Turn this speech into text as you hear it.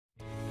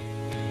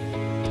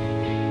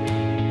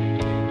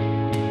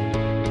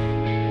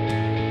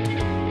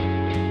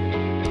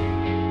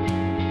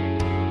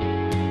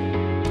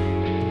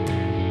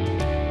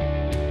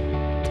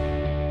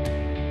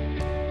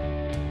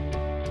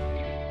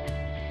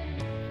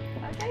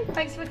Okay,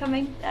 thanks for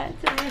coming to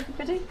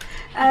everybody.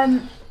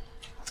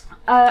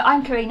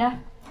 I'm Karina.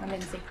 I'm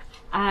Lindsay.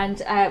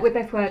 And we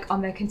both work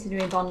on the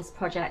Continuing Bonds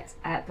project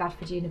at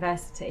Bradford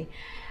University.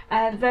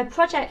 The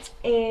project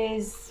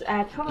is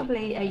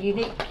probably a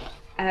unique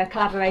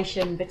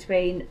collaboration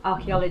between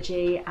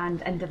archaeology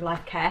and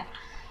end-of-life care.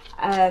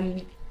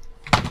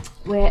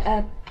 We're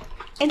an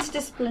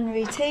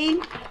interdisciplinary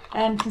team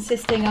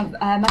consisting of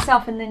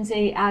myself and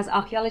Lindsay as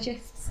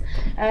archaeologists,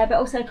 but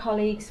also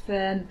colleagues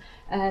from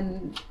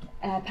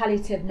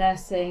palliative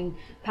nursing,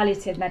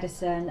 palliative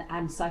medicine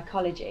and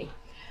psychology.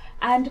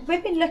 And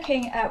we've been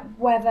looking at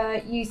whether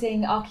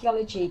using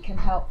archaeology can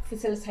help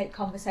facilitate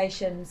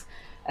conversations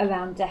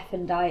around death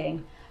and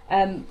dying.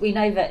 We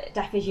know that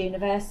death is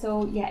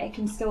universal, yet it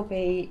can still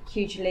be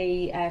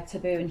hugely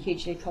taboo and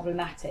hugely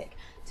problematic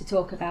to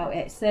talk about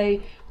it.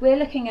 So we're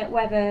looking at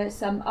whether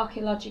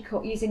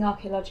using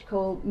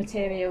archaeological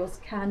materials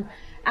can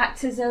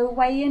act as a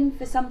way in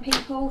for some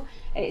people.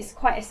 It's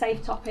quite a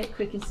safe topic.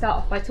 We can start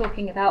off by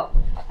talking about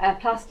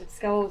plastered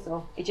skulls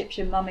or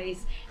Egyptian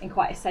mummies in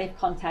quite a safe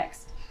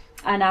context.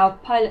 And our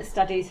pilot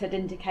studies had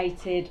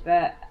indicated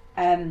that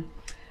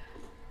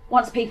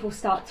once people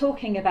start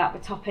talking about the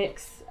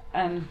topics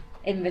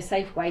in the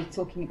safe way,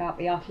 talking about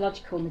the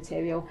archaeological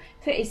material,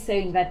 pretty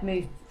soon they'd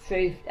move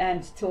through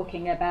to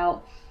talking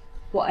about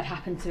what had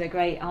happened to the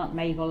great Aunt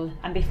Mabel,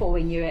 and before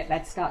we knew it,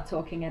 they'd start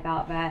talking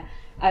about their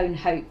own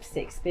hopes,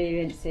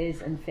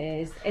 experiences and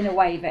fears in a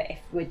way that if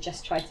we'd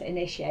just tried to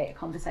initiate a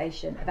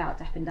conversation about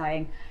death and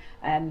dying,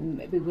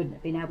 we wouldn't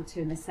have been able to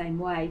in the same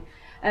way.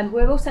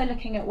 We're also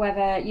looking at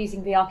whether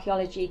using the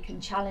archaeology can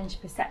challenge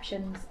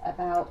perceptions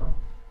about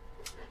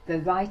the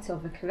right or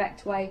the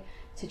correct way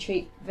to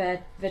treat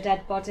the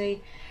dead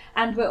body.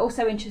 And we're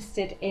also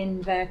interested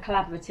in the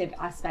collaborative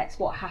aspects,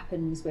 what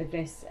happens with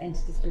this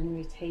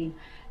interdisciplinary team,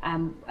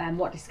 and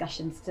what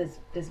discussions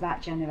does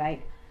that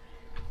generate.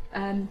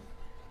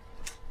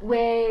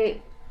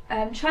 We're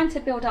trying to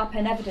build up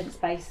an evidence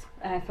base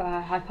for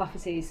our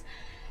hypotheses.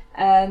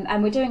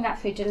 And we're doing that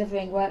through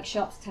delivering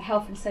workshops to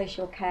health and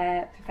social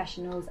care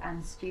professionals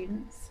and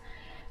students.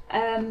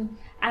 And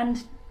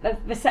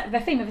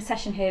the theme of the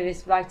session here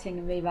is writing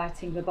and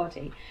rewriting the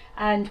body.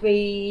 And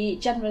we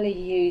generally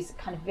use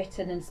kind of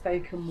written and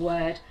spoken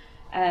word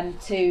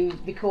to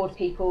record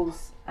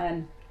people's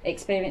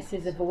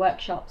experiences of the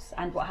workshops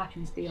and what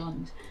happens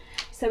beyond.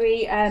 So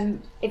we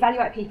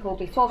evaluate people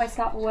before they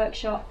start the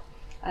workshop.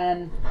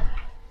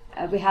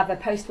 We have a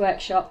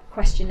post-workshop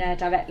questionnaire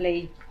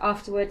directly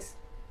afterwards.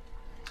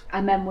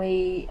 And then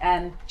we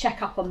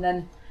check up on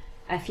them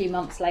a few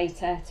months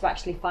later to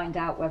actually find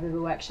out whether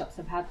the workshops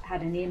have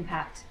had any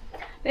impact.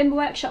 But in the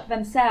workshop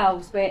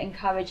themselves, we're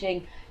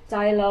encouraging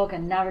dialogue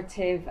and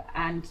narrative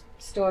and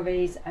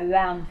stories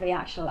around the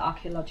actual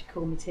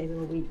archaeological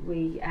material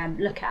we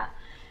look at.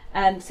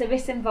 So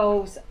this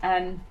involves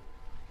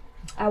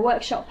our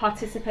workshop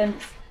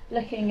participants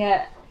looking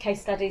at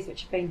case studies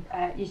which have been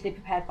usually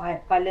prepared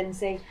by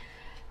Lindsay.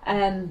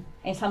 In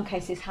some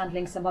cases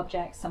handling some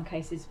objects, some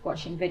cases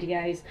watching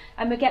videos,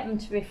 and we get them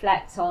to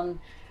reflect on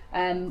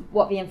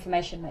what the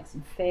information makes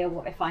them feel,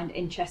 what they find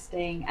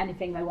interesting,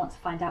 anything they want to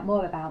find out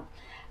more about.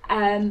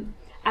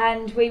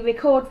 And we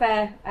record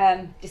their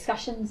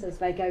discussions as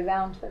they go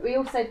round, but we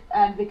also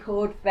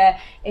record their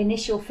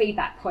initial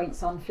feedback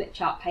points on flip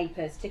chart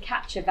papers to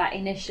capture that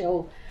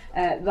initial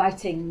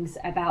writings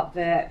about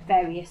the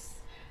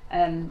various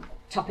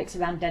topics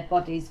around dead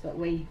bodies that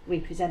we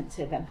present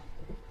to them.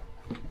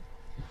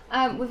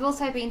 We've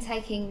also been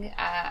taking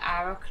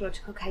our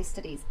archaeological case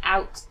studies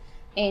out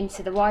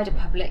into the wider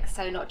public,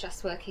 so not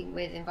just working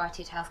with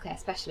invited healthcare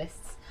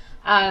specialists,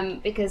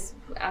 because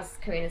as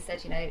Karina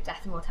said, you know, death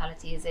and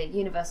mortality is a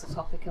universal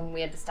topic, and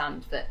we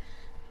understand that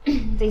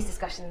these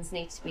discussions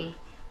need to be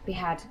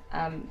had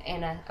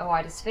in a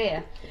wider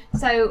sphere.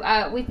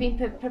 So we've been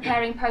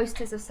preparing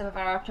posters of some of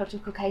our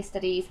archaeological case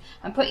studies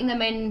and putting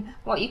them in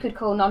what you could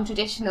call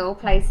non-traditional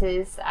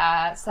places,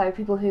 so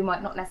people who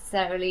might not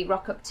necessarily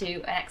rock up to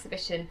an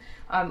exhibition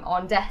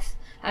on death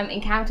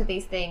encounter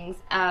these things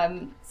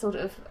sort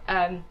of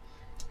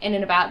in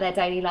and about their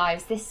daily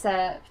lives. This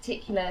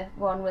particular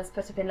one was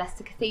put up in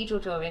Leicester Cathedral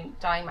during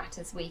Dying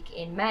Matters Week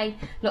in May.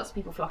 Lots of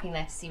people flocking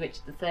there to see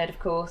Richard III, of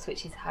course,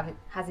 which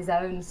has his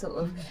own sort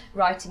of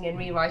writing and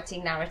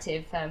rewriting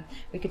narrative.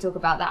 We could talk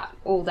about that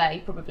all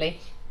day,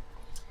 probably.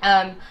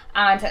 And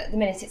at the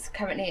minute it's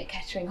currently at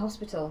Kettering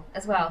Hospital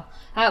as well.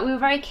 We were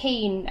very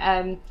keen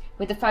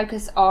with the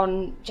focus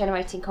on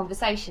generating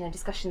conversation and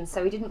discussion,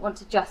 so we didn't want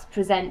to just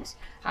present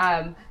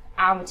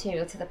our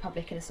material to the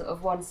public in a sort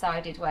of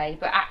one-sided way,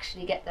 but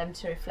actually get them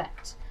to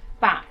reflect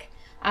back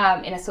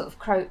in a sort of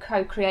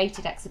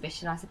co-created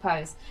exhibition, I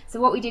suppose. So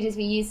what we did is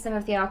we used some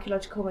of the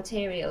archaeological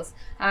materials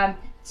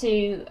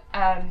to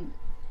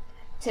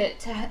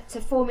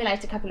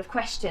formulate a couple of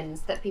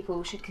questions that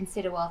people should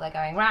consider while they're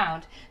going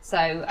round.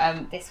 So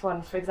this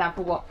one, for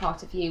example, what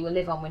part of you will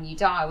live on when you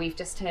die? We've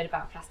just heard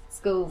about plastered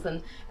skulls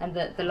and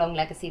the long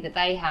legacy that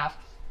they have.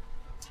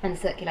 and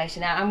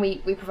circulation out, and we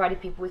provided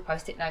people with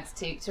post-it notes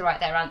to write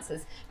their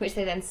answers, which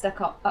they then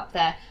stuck up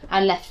there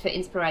and left for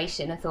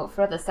inspiration and thought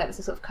for others. So it was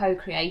a sort of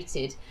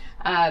co-created,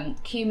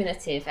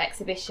 cumulative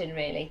exhibition,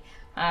 really.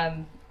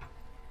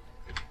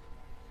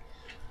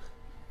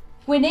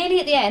 We're nearly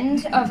at the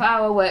end of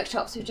our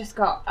workshops. We've just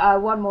got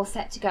one more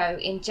set to go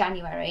in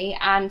January,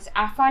 and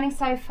our findings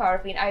so far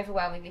have been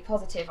overwhelmingly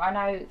positive. I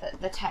know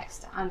that the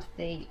text and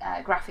the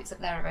graphics up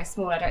there are very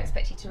small. I don't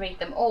expect you to read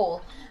them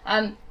all,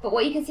 but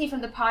what you can see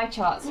from the pie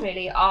charts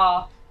really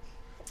are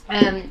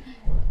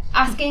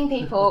asking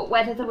people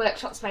whether the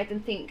workshops made them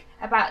think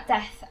about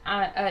death,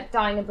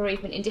 dying and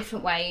bereavement in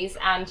different ways,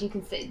 and you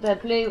can see the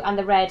blue and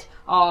the red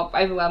are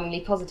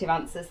overwhelmingly positive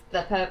answers.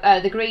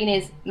 The green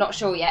is not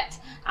sure yet,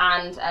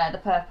 and the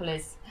purple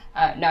is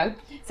no.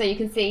 So you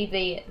can see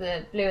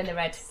the blue and the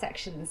red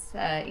sections,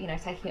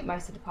 taking up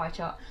most of the pie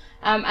chart.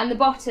 And the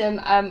bottom,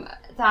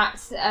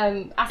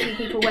 asking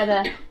people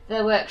whether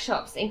the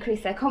workshops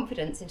increase their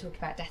confidence in talking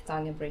about death,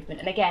 dying and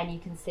bereavement. And again, you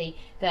can see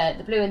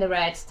the blue and the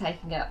red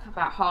taking up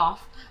about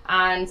half,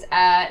 and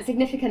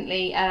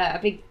significantly a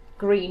big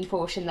green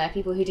portion there,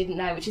 people who didn't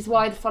know, which is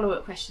why the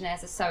follow-up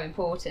questionnaires are so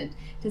important,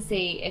 to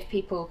see if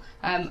people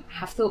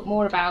have thought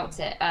more about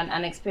it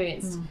and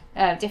experienced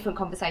different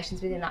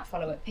conversations within that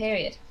follow-up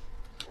period.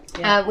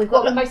 Yeah.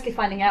 What we're mostly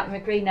finding out in the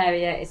green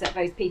area is that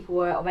those people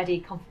were already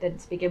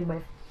confident to begin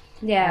with.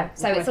 Yeah,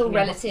 so it's all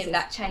relative.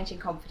 That change in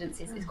confidence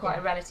is quite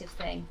a relative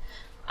thing.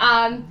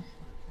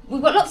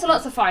 We've got lots and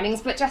lots of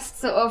findings, but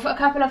just sort of a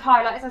couple of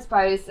highlights, I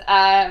suppose.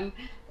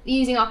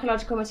 Using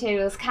archaeological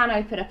materials can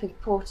open up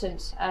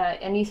important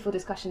and useful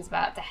discussions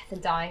about death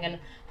and dying, and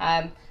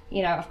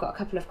I've got a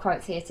couple of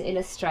quotes here to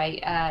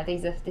illustrate.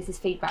 This is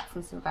feedback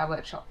from some of our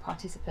workshop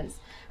participants.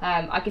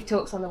 I give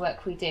talks on the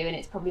work we do, and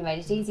it's probably made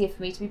it easier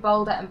for me to be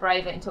bolder and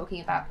braver in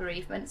talking about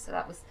bereavement. So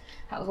that was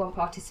one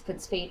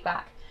participant's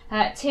feedback.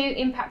 2,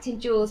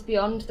 impacting duals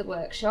beyond the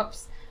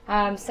workshops.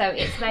 So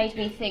it's made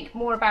me think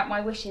more about my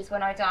wishes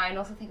when I die, and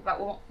also think about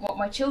what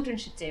my children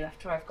should do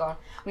after I've gone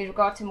with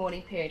regard to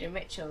mourning period and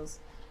rituals.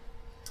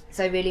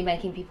 So really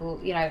making people,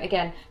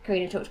 again,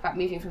 Karina talked about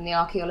moving from the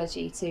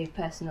archaeology to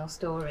personal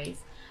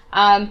stories.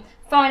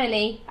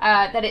 Finally,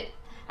 that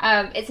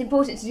it's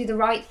important to do the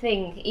right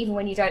thing even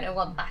when you don't know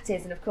what that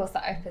is, and of course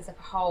that opens up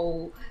a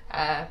whole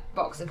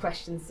box of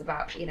questions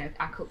about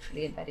our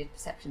culturally embedded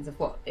perceptions of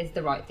what is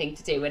the right thing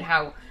to do, and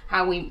how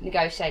we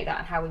negotiate that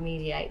and how we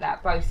mediate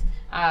that, both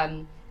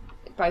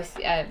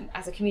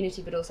as a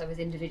community but also as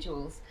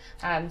individuals.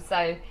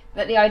 So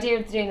that the idea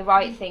of doing the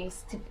right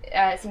things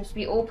seems to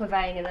be all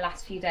prevailing in the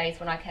last few days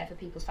when I care for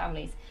people's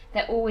families.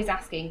 They're always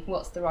asking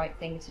what's the right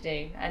thing to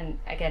do, and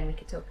again we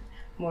could talk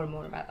more and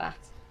more about that.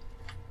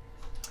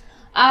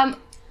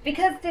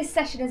 Because this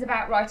session is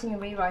about writing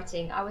and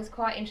rewriting, I was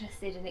quite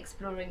interested in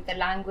exploring the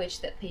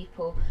language that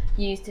people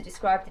use to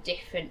describe the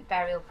different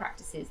burial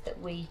practices that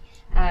we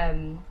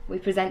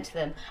present to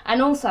them,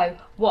 and also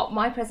what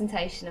my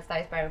presentation of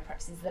those burial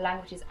practices, the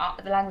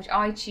language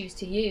I choose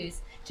to use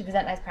to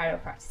present those burial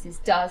practices,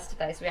 does to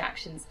those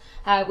reactions.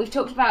 We've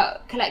talked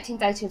about collecting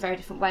data in very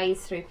different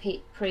ways through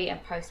pre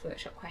and post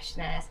workshop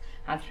questionnaires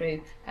and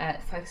through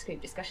focus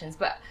group discussions,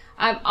 but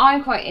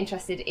I'm quite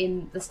interested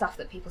in the stuff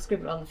that people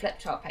scribble on the flip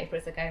chart paper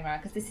as they're going around,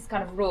 because this is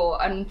kind of raw,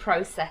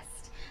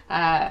 unprocessed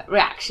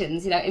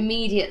reactions,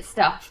 immediate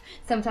stuff.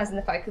 Sometimes in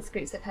the focus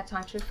groups they've had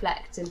time to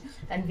reflect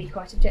and be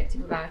quite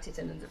objective about it,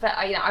 but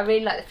I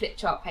really like the flip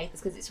chart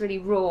papers because it's really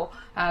raw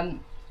and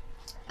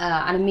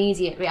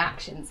immediate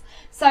reactions.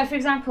 So for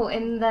example,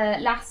 in the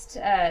last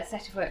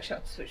set of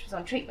workshops, which was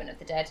on treatment of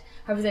the dead,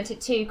 I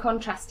presented 2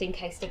 contrasting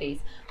case studies.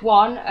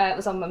 One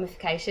was on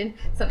mummification,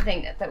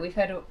 something that we've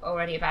heard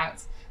already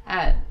about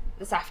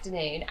this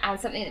afternoon, and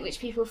something which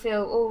people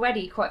feel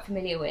already quite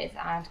familiar with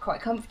and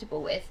quite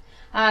comfortable with.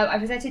 I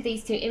presented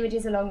these 2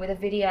 images along with a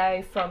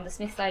video from the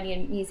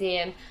Smithsonian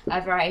Museum,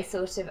 a very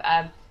sort of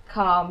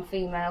calm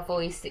female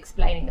voice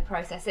explaining the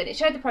process, and it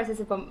showed the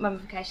process of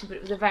mummification, but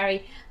it was a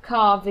very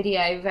calm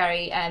video,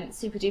 very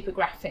super duper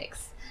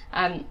graphics,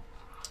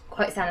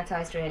 quite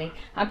sanitised really,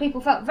 and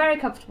people felt very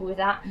comfortable with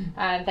that.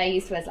 They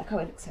used words like, oh,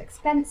 it looks so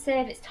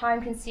expensive, it's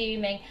time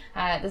consuming,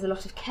 there's a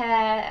lot of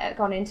care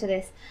gone into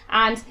this,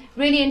 and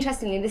really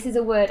interestingly, this is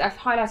a word, I've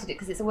highlighted it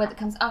because it's a word that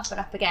comes up and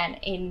up again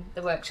in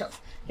the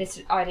workshops,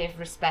 this idea of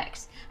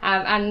respect,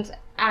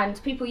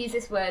 and people use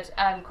this word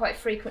quite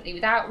frequently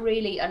without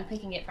really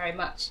unpicking it very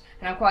much,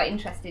 and I'm quite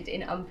interested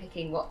in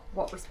unpicking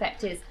what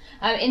respect is.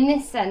 In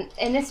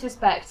this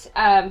respect,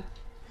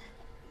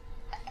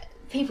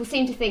 people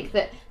seem to think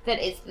that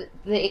it's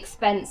the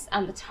expense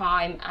and the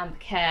time and the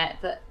care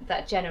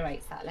that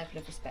generates that level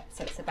of respect.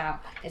 So it's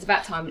about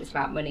time, and it's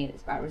about money, and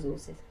it's about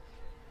resources.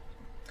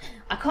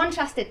 I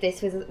contrasted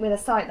this with a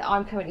site that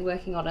I'm currently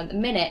working on at the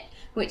minute,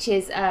 which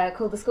is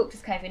called the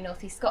Sculptor's Cave in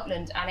North East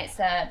Scotland, and it's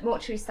a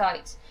mortuary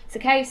site. It's a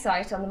cave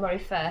site on the Moray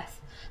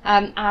Firth,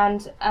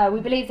 and we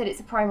believe that it's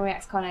a primary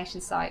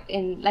excavation site.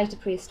 In later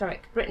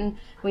prehistoric Britain,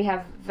 we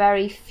have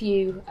very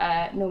few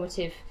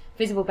normative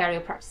visible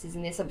burial practices,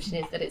 and the assumption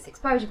is that it's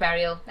exposure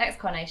burial,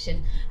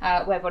 excarnation,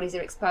 where bodies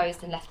are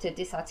exposed and left to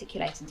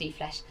disarticulate and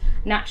deflesh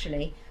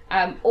naturally,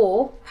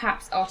 or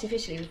perhaps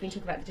artificially. We've been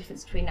talking about the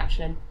difference between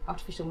natural and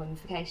artificial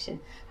mummification,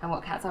 and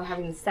what cats are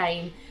having the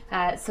same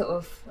sort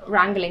of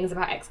wranglings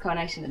about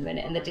excarnation at the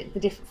minute, and the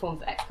different forms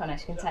that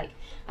excarnation can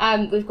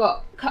take. We've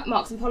got cut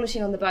marks and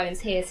polishing on the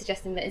bones here,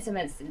 suggesting that in some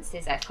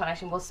instances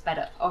excarnation was sped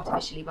up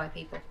artificially by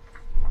people.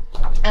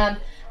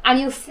 And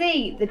you'll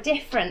see the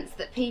difference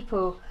that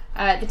people,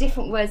 the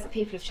different words that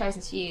people have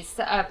chosen to use.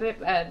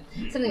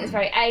 Something that's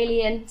very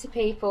alien to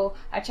people.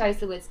 I chose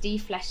the words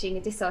defleshing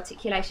and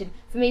disarticulation.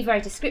 For me,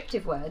 very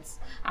descriptive words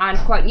and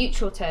quite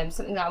neutral terms,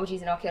 something that I would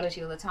use in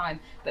archaeology all the time.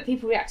 But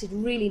people reacted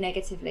really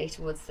negatively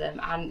towards them,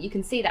 and you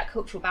can see that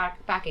cultural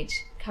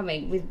baggage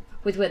coming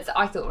with words that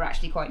I thought were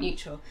actually quite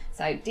neutral.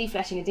 So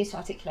defleshing and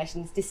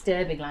disarticulation is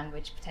disturbing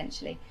language,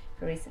 potentially,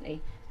 for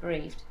recently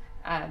bereaved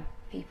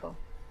people.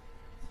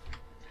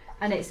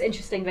 And it's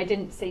interesting, they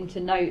didn't seem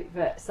to note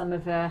that some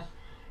of the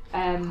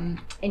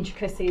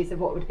intricacies of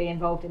what would be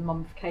involved in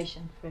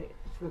mummification for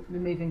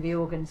removing the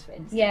organs, for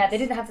instance. Yeah, they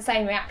didn't have the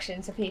same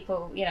reaction to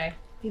people,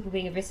 people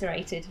being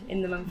eviscerated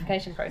in the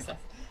mummification process.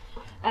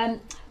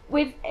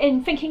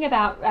 In thinking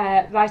about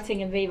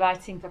writing and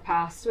rewriting the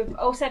past, we've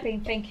also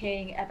been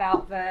thinking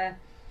about the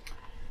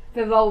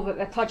role that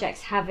the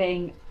project's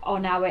having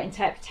on our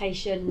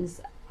interpretations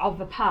of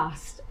the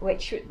past,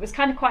 which was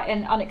kind of quite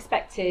an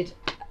unexpected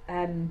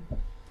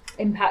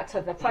impact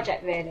of the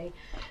project, really.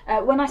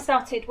 When I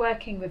started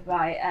working with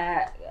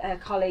my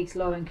colleagues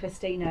Laura and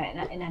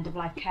Christina in End of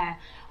Life Care,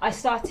 I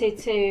started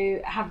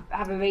to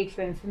have a read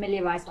through and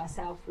familiarise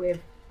myself with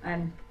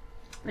the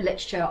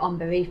literature on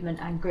bereavement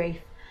and grief,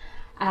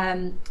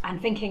 and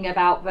thinking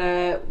about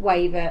the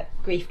way that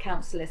grief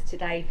counsellors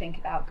today think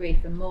about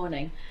grief and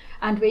mourning.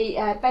 And we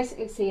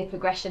basically see a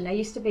progression. There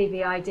used to be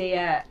the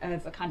idea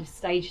of a kind of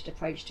staged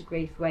approach to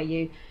grief, where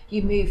you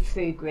move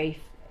through grief.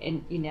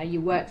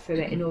 You work through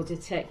it in order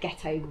to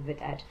get over the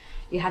dead.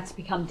 You had to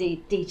become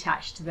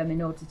detached to them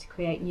in order to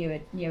create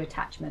new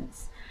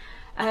attachments.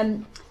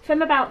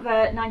 From about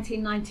the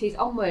 1990s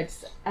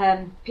onwards,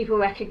 people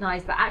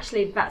recognised that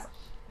actually that's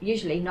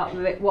usually not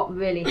what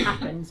really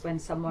happens when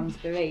someone's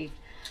bereaved.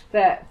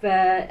 That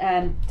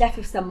the death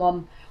of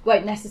someone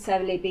won't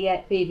necessarily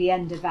be the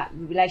end of that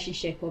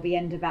relationship or the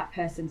end of that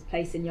person's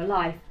place in your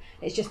life.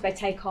 It's just they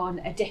take on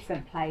a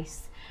different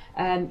place.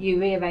 You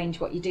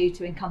rearrange what you do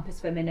to encompass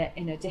them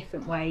in a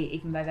different way,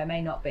 even though they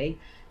may not be,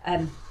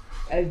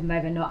 even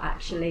though they're not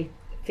actually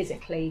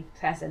physically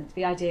present.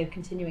 The idea of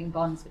continuing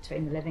bonds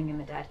between the living and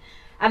the dead.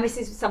 And this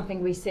is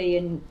something we see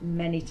in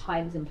many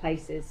times and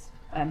places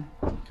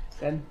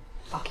from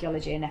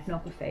archaeology and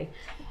ethnography.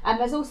 And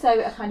there's also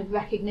a kind of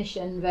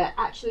recognition that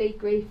actually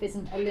grief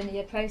isn't a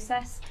linear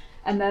process,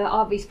 and there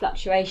are these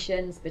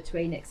fluctuations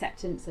between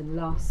acceptance and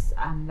loss,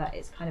 and that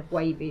it's kind of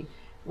wavy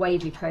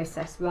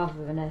process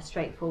rather than a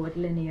straightforward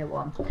linear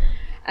one.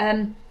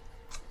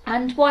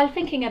 And while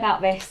thinking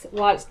about this,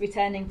 whilst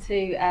returning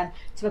to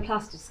the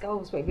plastered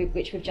skulls,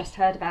 which we've just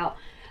heard about,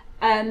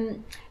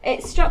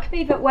 it struck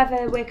me that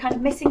whether we're kind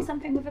of missing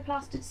something with the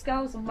plastered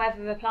skulls, and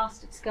whether the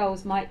plastered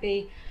skulls might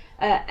be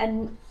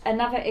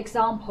another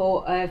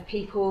example of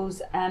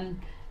people's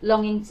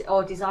longing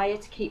or desire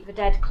to keep the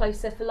dead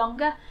closer for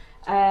longer.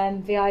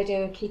 The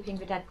idea of keeping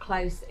the dead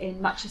close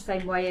in much the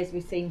same way as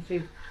we've seen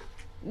through,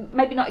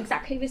 maybe not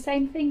exactly the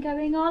same thing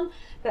going on,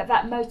 but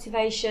that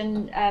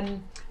motivation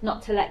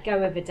not to let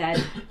go of the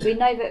dead. We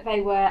know that they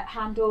were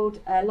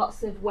handled,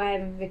 lots of wear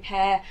and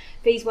repair.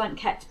 These weren't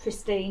kept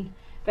pristine.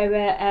 They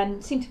were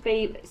seemed to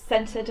be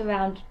centred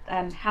around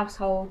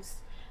households,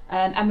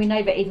 and we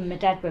know that even the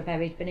dead were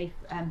buried beneath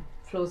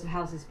floors of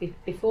houses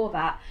before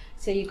that.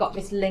 So you've got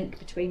this link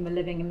between the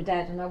living and the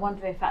dead, and I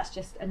wonder if that's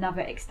just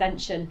another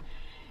extension.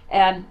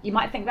 You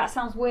might think that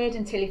sounds weird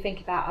until you think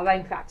about our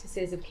own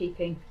practices of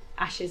keeping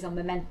ashes on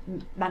the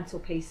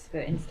mantelpiece, for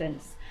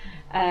instance.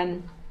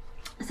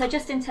 So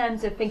just in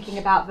terms of thinking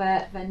about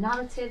the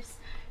narratives,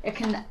 it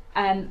can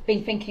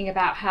been thinking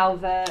about how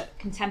the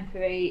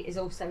contemporary is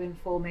also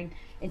informing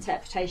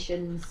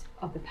interpretations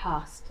of the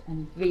past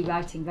and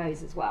rewriting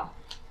those as well.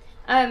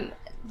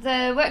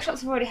 The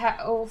workshops have already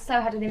also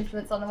had an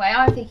influence on the way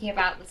I'm thinking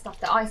about the stuff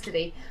that I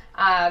study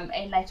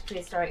in later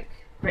prehistoric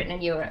Britain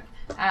and Europe.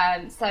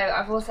 So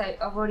I've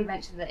already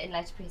mentioned that in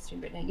later prehistory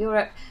in Britain and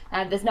Europe,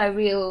 there's no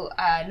real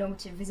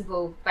normative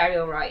visible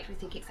burial rite. We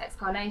think it's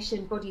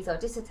excarnation, bodies are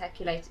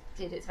disarticulated,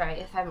 it's very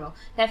ephemeral.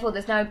 Therefore,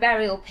 there's no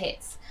burial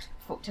pits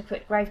to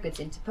put grave goods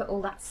in, to put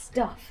all that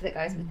stuff that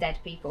goes with dead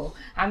people.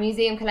 Our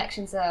museum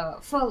collections are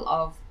full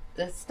of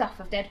the stuff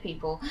of dead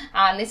people,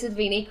 and this has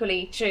been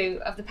equally true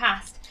of the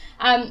past.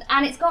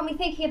 And it's got me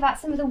thinking about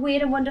some of the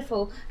weird and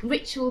wonderful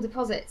ritual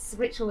deposits,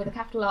 ritual with a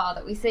capital R,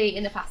 that we see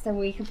in the past, and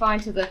we confine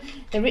to the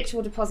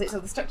ritual deposits or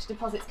the structured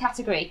deposits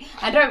category.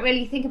 I don't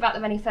really think about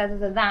them any further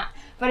than that.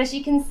 But as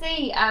you can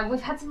see,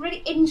 we've had some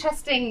really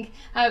interesting,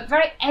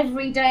 very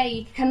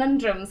everyday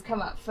conundrums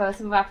come up for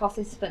some of our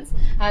participants.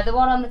 The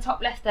one on the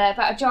top left there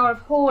about a jar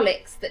of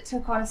Horlicks that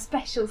took on a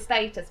special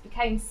status,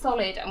 became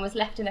solid, and was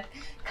left in a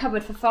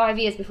cupboard for 5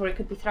 years before it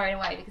could be thrown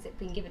away because it had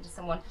been given to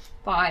someone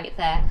by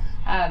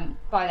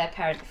their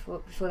parent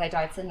before they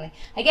died suddenly.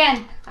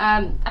 Again,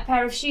 a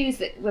pair of shoes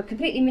that were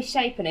completely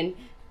misshapen and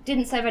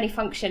didn't serve any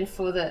function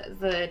for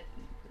the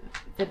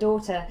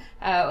daughter,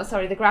 or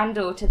sorry, the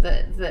granddaughter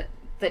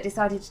that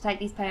decided to take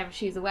these pair of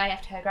shoes away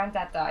after her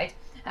granddad died.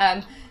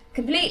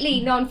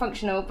 Completely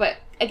non-functional, but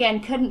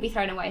again couldn't be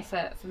thrown away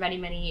for many,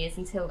 many years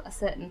until a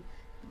certain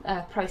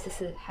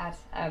process had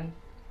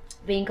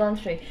being gone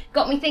through.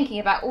 Got me thinking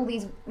about all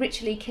these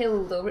ritually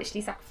killed or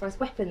ritually sacrificed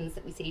weapons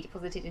that we see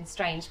deposited in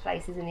strange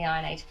places in the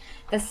Iron Age.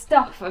 The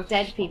stuff of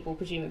dead people,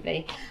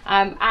 presumably.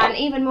 And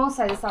even more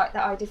so the site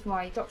that I did for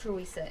my doctoral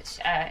research,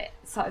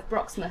 site of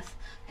Broxmouth,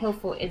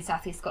 Hillfort in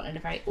South East Scotland,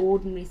 a very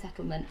ordinary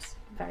settlement,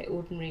 very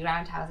ordinary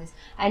roundhouses.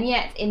 And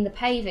yet in the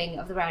paving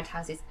of the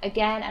roundhouses,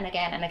 again and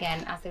again and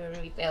again, as they were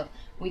rebuilt,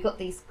 we got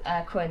these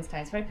quern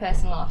stones, very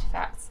personal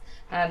artefacts.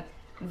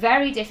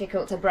 Very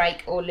difficult to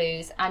break or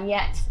lose, and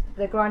yet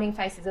the grinding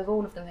faces of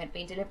all of them had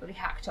been deliberately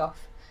hacked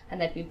off, and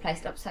they'd been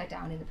placed upside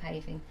down in the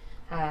paving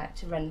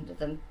to render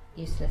them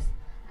useless.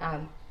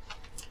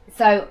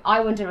 So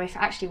I wonder if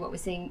actually what we're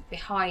seeing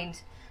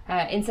behind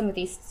in some of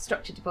these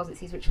structured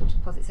deposits, these ritual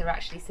deposits, are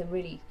actually some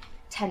really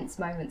tense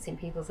moments in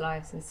people's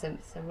lives and some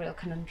real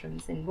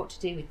conundrums in what to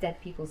do with dead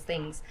people's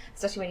things,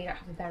 especially when you don't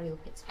have a burial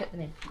pit to put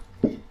them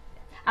in.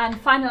 And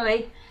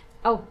finally,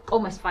 oh,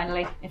 almost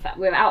finally, in fact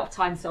we're out of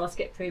time, so I'll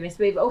skip through this.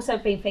 We've also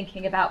been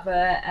thinking about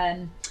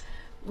the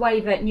way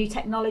that new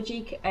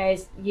technology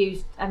is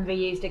used and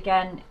reused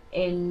again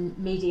in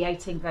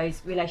mediating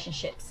those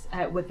relationships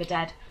with the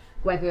dead,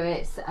 whether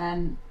it's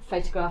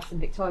photographs in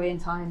Victorian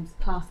times,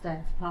 plastic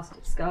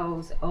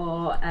skulls,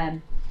 or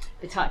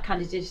the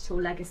kind of digital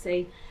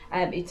legacy.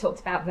 It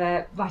talked about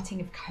the writing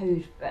of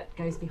code that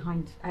goes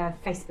behind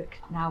Facebook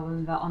now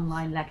and the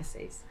online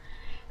legacies.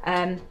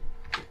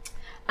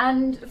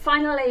 And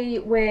finally,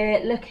 we're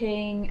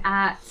looking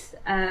at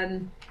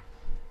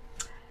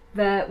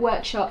the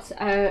workshops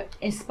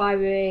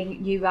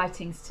inspiring new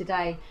writings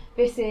today.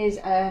 This is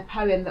a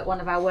poem that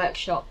one of our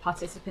workshop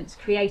participants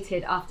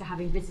created after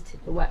having visited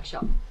the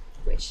workshop,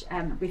 which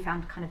we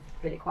found kind of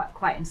really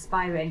quite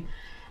inspiring.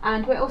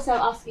 And we're also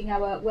asking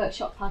our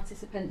workshop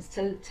participants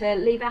to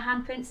leave their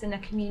handprints in a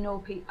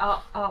communal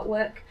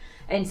artwork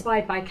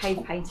inspired by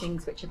cave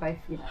paintings, which are both,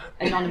 you know,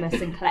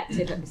 anonymous and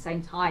collective at the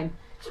same time,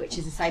 which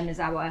is the same as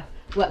our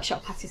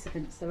workshop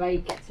participants. So they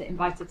get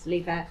invited to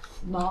leave their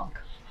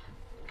mark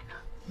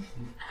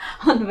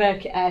on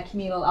the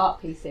communal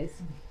art pieces.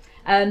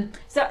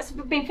 So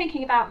we've been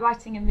thinking about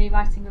writing and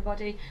rewriting the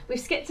body. We've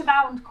skipped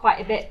around quite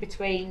a bit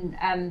between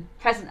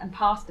present and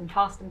past and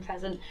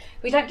present.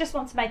 We don't just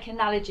want to make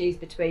analogies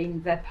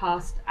between the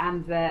past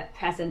and the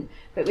present,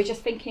 but we're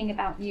just thinking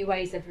about new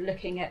ways of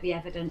looking at the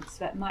evidence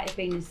that might have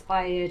been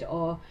inspired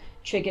or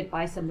triggered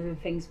by some of the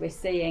things we're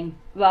seeing,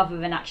 rather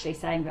than actually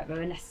saying that there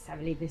are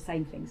necessarily the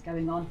same things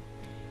going on,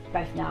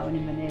 both now and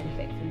in the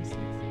Neolithic, for instance.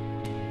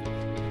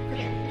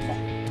 Brilliant.